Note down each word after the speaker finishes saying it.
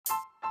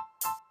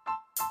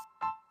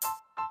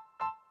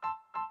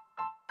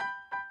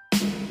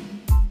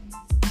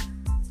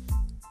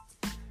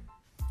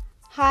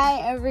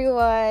Hi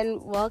everyone,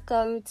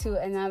 welcome to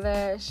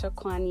another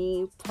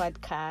Shakwani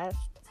podcast.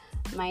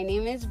 My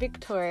name is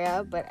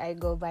Victoria, but I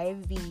go by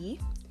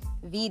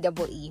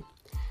V-E-E,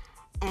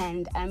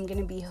 and I'm going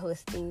to be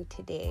hosting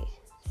today.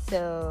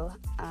 So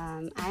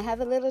I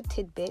have a little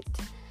tidbit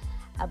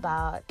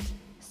about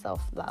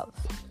self-love,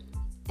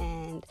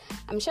 and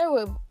I'm sure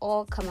we've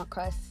all come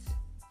across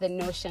the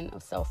notion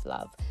of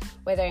self-love,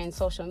 whether in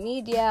social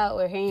media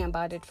or hearing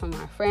about it from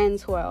our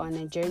friends who are on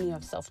a journey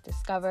of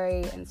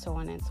self-discovery and so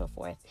on and so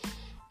forth.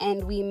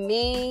 And we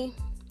may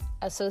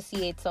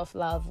associate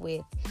self-love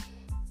with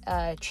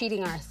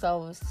treating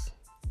ourselves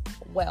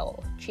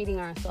well, treating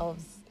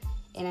ourselves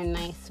in a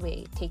nice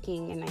way,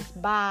 taking a nice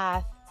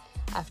bath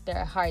after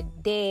a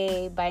hard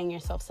day, buying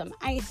yourself some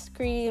ice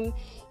cream,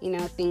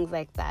 things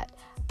like that.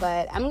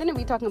 But I'm going to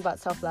be talking about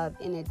self-love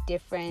in a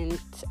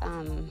different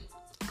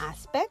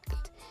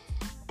aspect.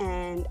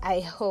 And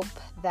I hope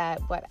that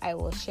what I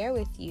will share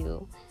with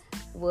you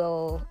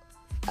will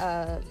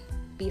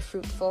be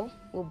fruitful,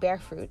 will bear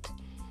fruit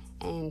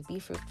and be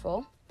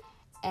fruitful.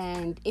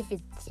 And if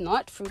it's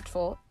not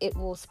fruitful, it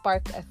will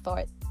spark a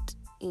thought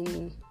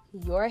in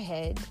your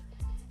head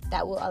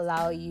that will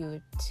allow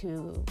you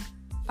to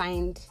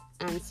find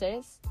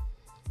answers.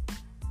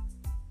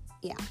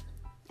 Yeah,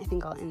 I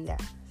think I'll end there.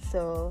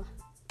 So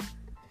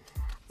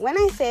when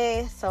I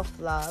say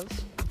self-love,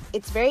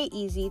 it's very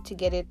easy to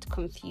get it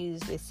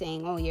confused with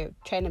saying, oh, you're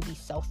trying to be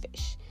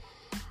selfish.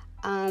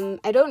 I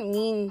don't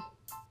mean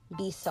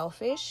be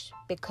selfish,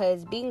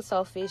 because being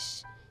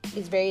selfish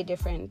is very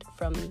different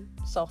from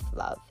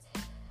self-love.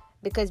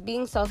 Because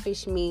being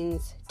selfish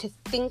means to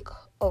think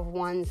of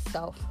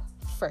oneself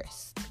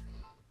first.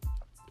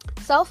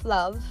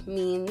 Self-love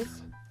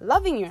means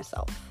loving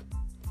yourself.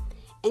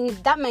 And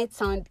that might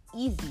sound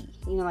easy.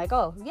 Like,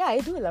 oh, yeah, I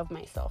do love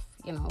myself.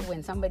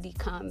 When somebody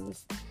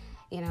comes,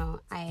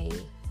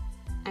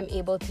 I'm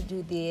able to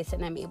do this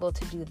and I'm able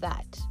to do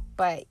that.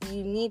 But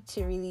you need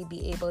to really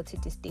be able to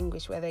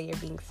distinguish whether you're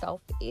being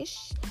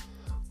selfish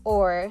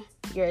or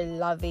you're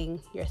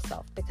loving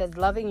yourself. Because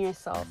loving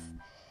yourself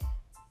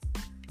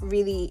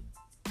really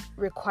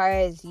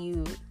requires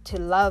you to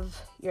love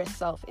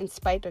yourself in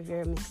spite of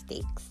your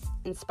mistakes,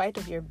 in spite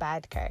of your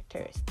bad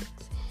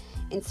characteristics,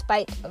 in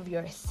spite of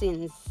your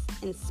sins,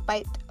 in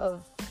spite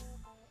of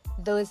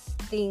those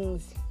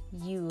things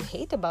you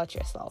hate about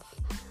yourself.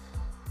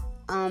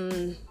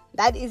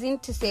 That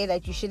isn't to say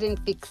that you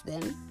shouldn't fix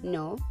them,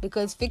 no,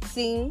 because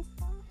fixing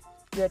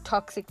your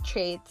toxic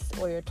traits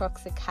or your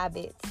toxic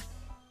habits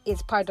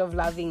is part of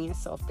loving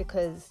yourself,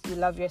 because you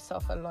love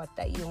yourself a lot,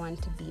 that you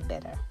want to be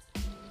better.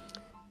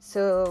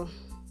 So,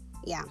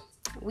 yeah,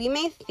 we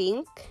may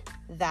think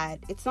that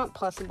it's not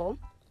possible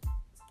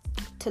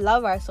to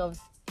love ourselves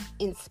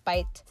in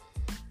spite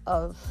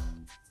of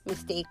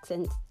mistakes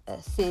and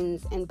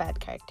sins and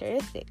bad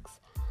characteristics.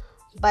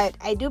 But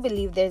I do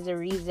believe there's a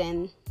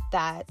reason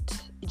that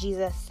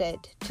Jesus said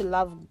to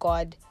love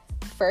God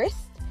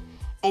first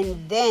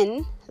and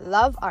then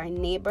love our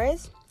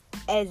neighbors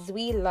as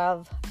we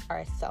love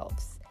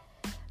ourselves.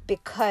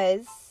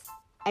 Because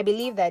I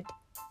believe that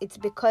it's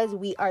because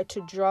we are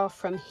to draw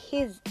from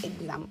His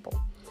example.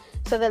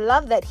 So the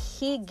love that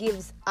He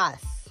gives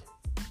us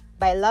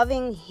by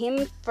loving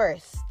Him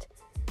first,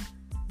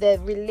 the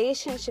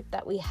relationship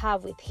that we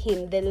have with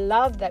Him, the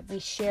love that we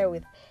share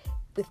with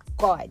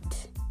God,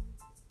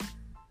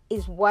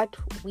 is what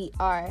we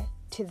are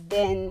to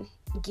then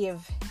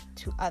give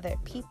to other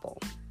people.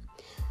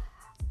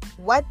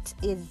 What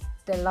is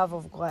the love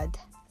of God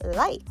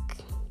like?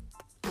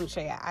 I'm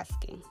sure you're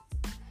asking.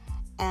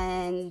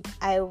 And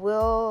I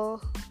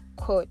will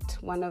quote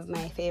one of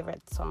my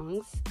favorite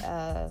songs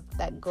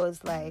that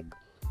goes like,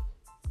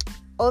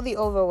 oh, the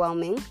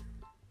overwhelming,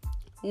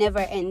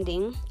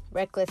 never-ending,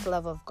 reckless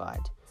love of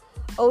God.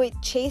 Oh, it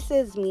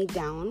chases me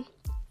down,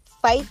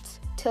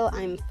 fights till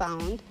I'm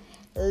found,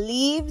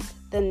 leaves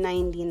the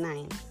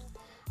 99.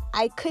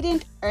 I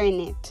couldn't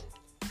earn it.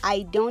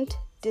 I don't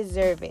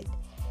deserve it.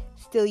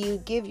 Still you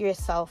give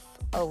yourself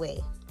away.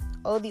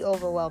 Oh, the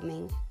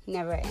overwhelming,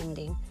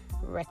 never-ending,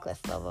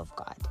 reckless love of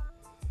God.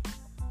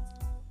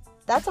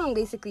 That song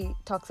basically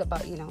talks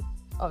about,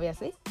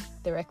 obviously,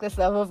 the reckless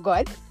love of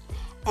God,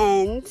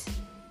 and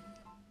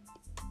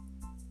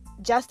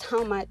just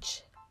how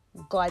much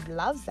God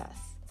loves us,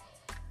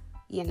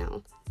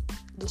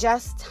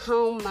 just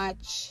how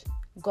much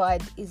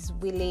God is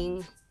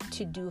willing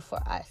to do for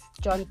us.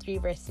 John 3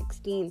 verse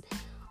 16.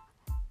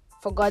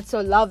 For God so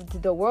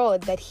loved the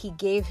world that He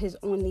gave His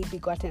only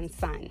begotten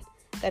Son,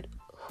 that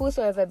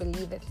whosoever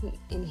believeth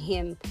in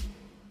Him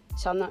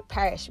shall not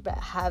perish but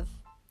have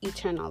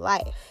eternal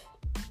life.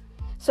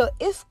 So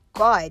if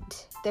God,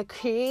 the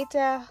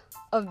creator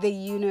of the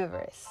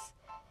universe,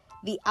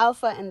 the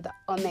Alpha and the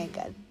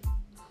Omega,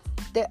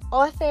 the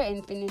author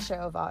and finisher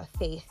of our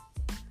faith,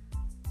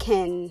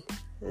 can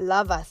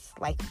love us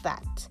like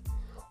that,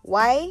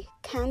 why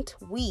can't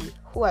we,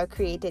 who are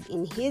created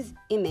in His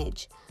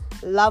image,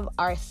 love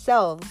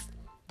ourselves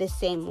the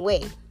same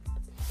way?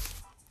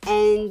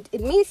 And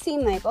it may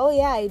seem like, oh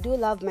yeah, I do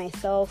love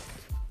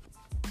myself.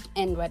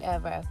 and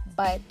whatever.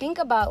 But think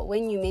about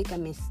when you make a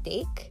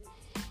mistake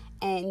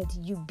and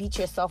you beat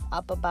yourself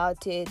up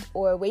about it,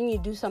 or when you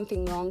do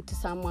something wrong to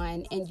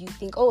someone and you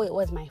think, oh, it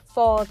was my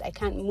fault, I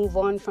can't move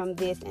on from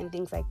this, and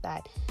things like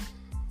that.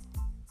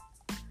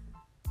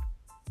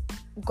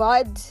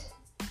 God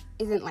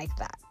isn't like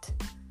that.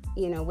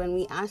 When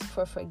we ask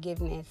for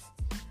forgiveness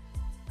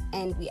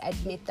and we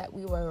admit that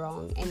we were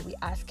wrong and we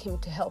ask him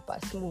to help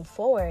us move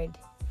forward,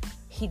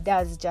 he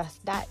does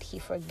just that. He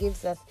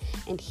forgives us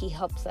and he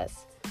helps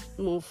us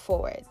move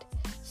forward.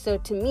 So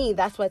to me,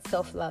 that's what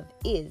self-love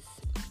is.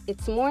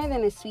 It's more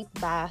than a sweet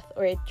bath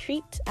or a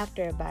treat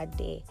after a bad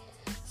day.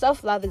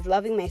 Self-love is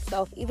loving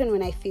myself even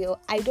when I feel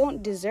I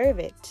don't deserve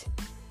it.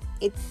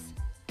 It's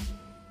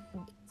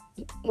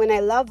when I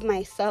love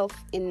myself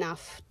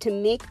enough to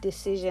make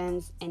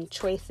decisions and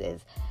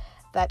choices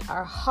that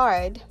are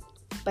hard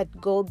but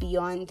go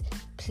beyond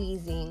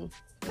pleasing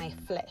my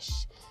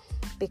flesh.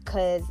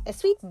 Because a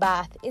sweet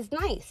bath is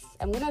nice.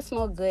 I'm going to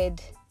smell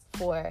good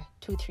for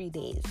 2-3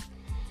 days.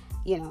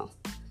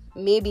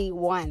 Maybe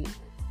one.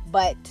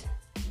 But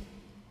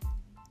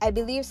I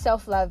believe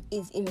self-love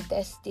is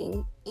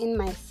investing in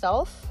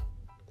myself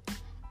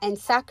and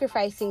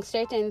sacrificing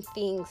certain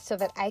things so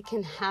that I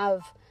can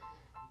have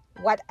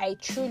what I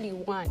truly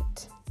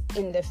want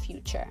in the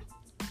future.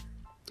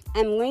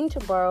 I'm going to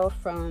borrow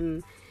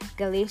from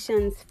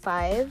Galatians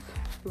 5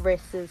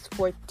 verses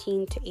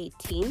 14 to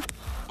 18,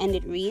 and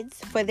it reads,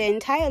 "For the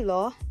entire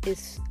law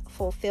is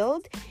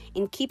fulfilled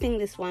in keeping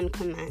this one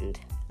command: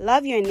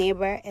 love your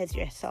neighbor as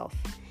yourself.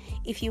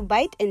 If you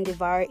bite and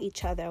devour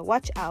each other,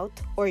 watch out,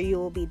 or you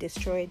will be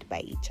destroyed by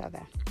each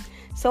other.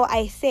 So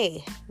I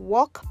say,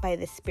 walk by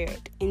the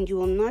Spirit, and you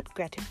will not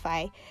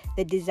gratify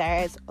the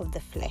desires of the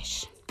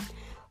flesh.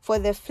 For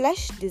the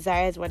flesh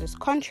desires what is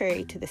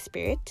contrary to the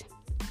Spirit,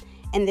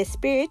 and the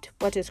Spirit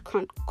what is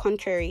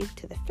contrary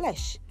to the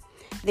flesh.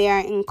 They are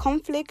in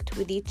conflict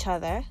with each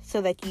other,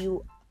 so that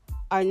you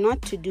are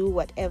not to do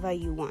whatever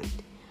you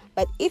want.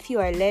 But if you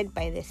are led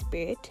by the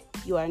Spirit,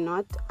 you are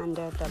not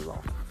under the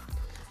law."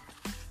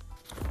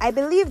 I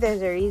believe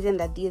there's a reason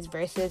that these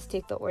verses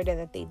take the order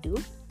that they do,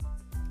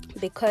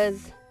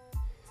 because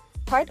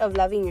part of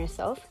loving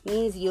yourself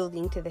means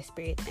yielding to the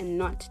Spirit and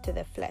not to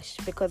the flesh,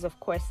 because of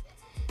course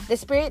the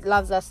Spirit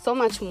loves us so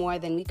much more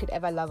than we could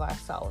ever love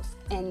ourselves.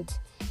 And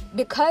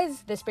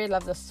because the Spirit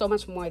loves us so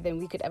much more than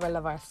we could ever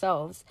love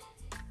ourselves,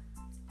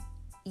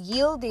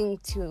 yielding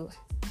to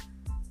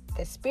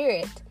the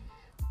Spirit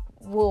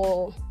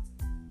will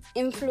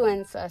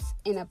influence us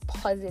in a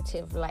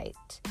positive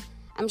light.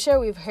 I'm sure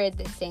we've heard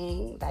the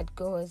saying that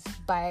goes,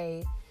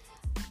 by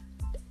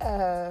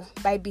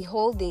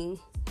beholding,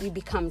 we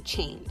become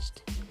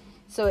changed.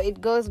 So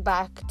it goes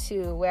back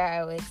to where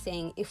I was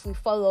saying, if we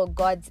follow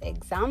God's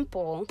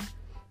example,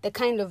 the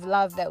kind of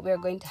love that we're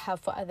going to have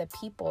for other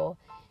people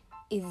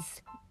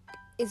is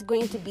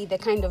going to be the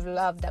kind of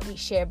love that we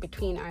share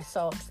between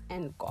ourselves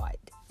and God.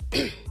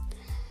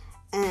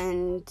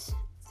 And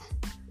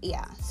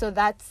yeah, so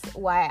that's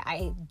why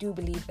I do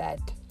believe that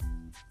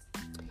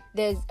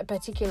there's a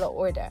particular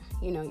order.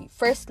 You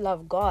first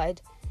love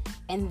God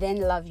and then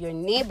love your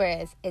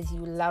neighbors as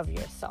you love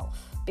yourself.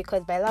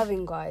 Because by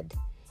loving God,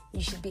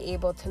 you should be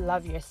able to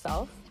love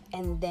yourself,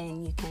 and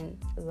then you can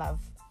love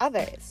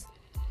others.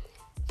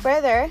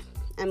 Further,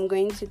 I'm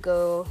going to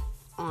go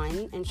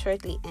on and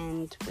shortly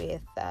end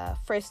with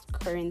 1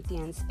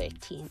 Corinthians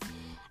 13.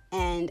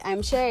 And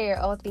I'm sure you're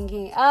all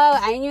thinking, oh,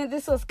 I knew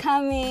this was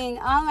coming.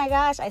 Oh my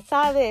gosh, I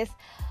saw this.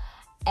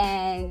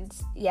 And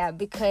yeah,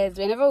 because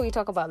whenever we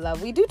talk about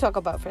love, we do talk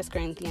about 1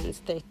 Corinthians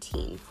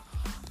 13.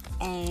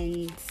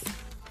 And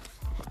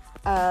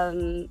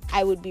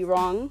I would be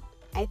wrong,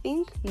 I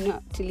think,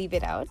 not to leave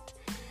it out.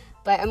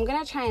 But I'm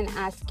going to try and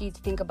ask you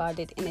to think about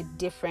it in a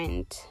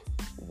different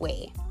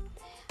way.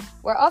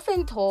 We're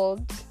often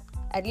told,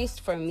 at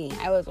least for me,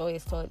 I was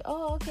always told,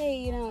 oh,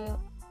 okay,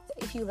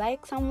 if you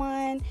like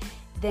someone,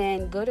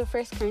 then go to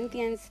 1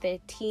 Corinthians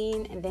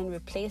 13 and then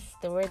replace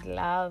the word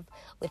love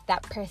with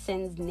that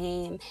person's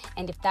name.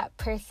 And if that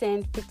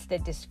person fits the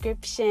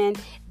description,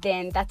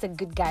 then that's a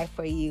good guy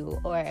for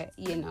you, or.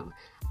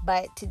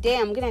 But today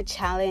I'm going to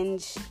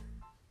challenge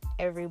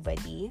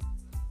everybody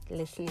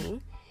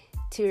listening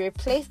to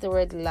replace the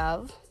word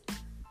love,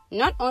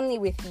 not only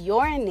with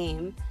your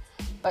name,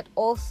 but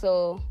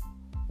also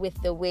with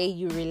the way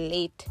you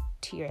relate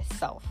to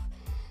yourself.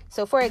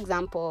 So for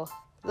example,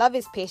 love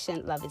is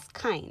patient, love is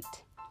kind.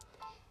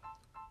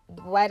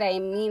 What I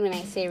mean when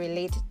I say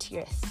relate to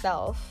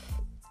yourself,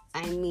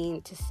 I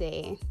mean to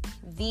say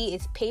V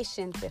is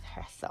patient with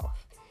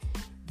herself.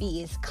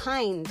 V is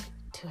kind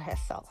to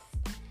herself.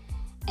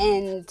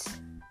 And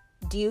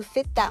do you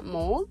fit that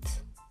mold?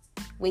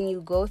 When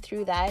you go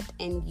through that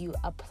and you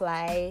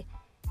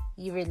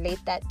relate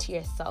that to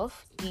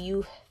yourself, do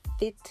you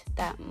fit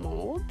that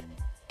mold?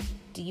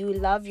 Do you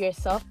love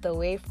yourself the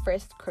way 1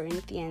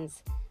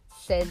 Corinthians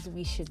says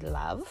we should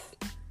love?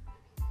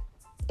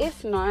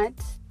 If not,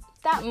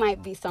 that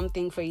might be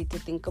something for you to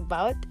think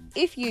about.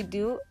 If you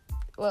do,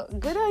 well,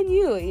 good on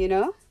you,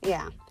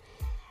 Yeah.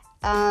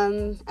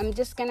 I'm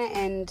just gonna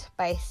end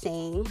by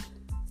saying,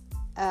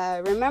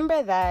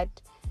 remember that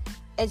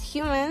as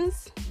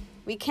humans,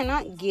 we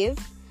cannot give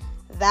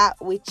that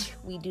which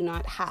we do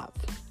not have.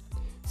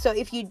 So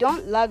if you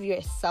don't love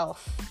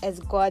yourself as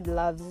God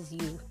loves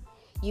you,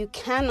 you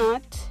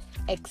cannot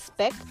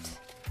expect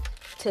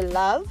to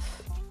love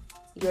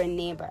your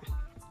neighbor.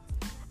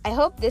 I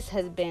hope this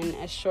has been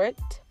a short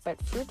but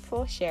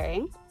fruitful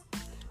sharing.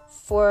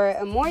 For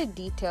a more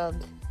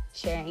detailed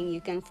sharing,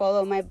 you can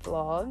follow my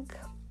blog.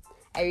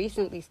 I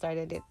recently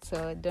started it,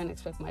 so don't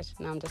expect much.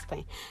 No, I'm just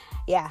playing.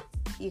 Yeah,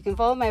 you can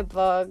follow my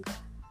blog.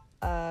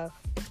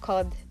 It's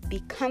called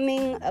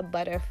Becoming a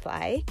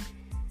Butterfly.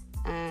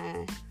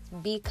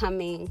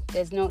 Becoming,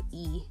 there's no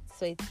E,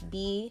 so it's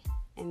be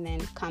and then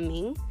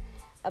coming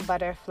a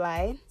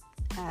butterfly.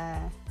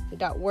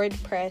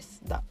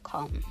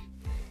 .wordpress.com.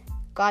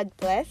 God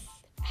bless.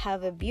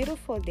 Have a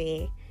beautiful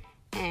day,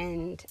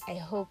 and I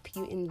hope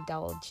you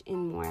indulge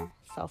in more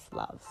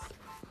self-love.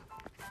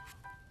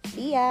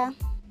 See ya.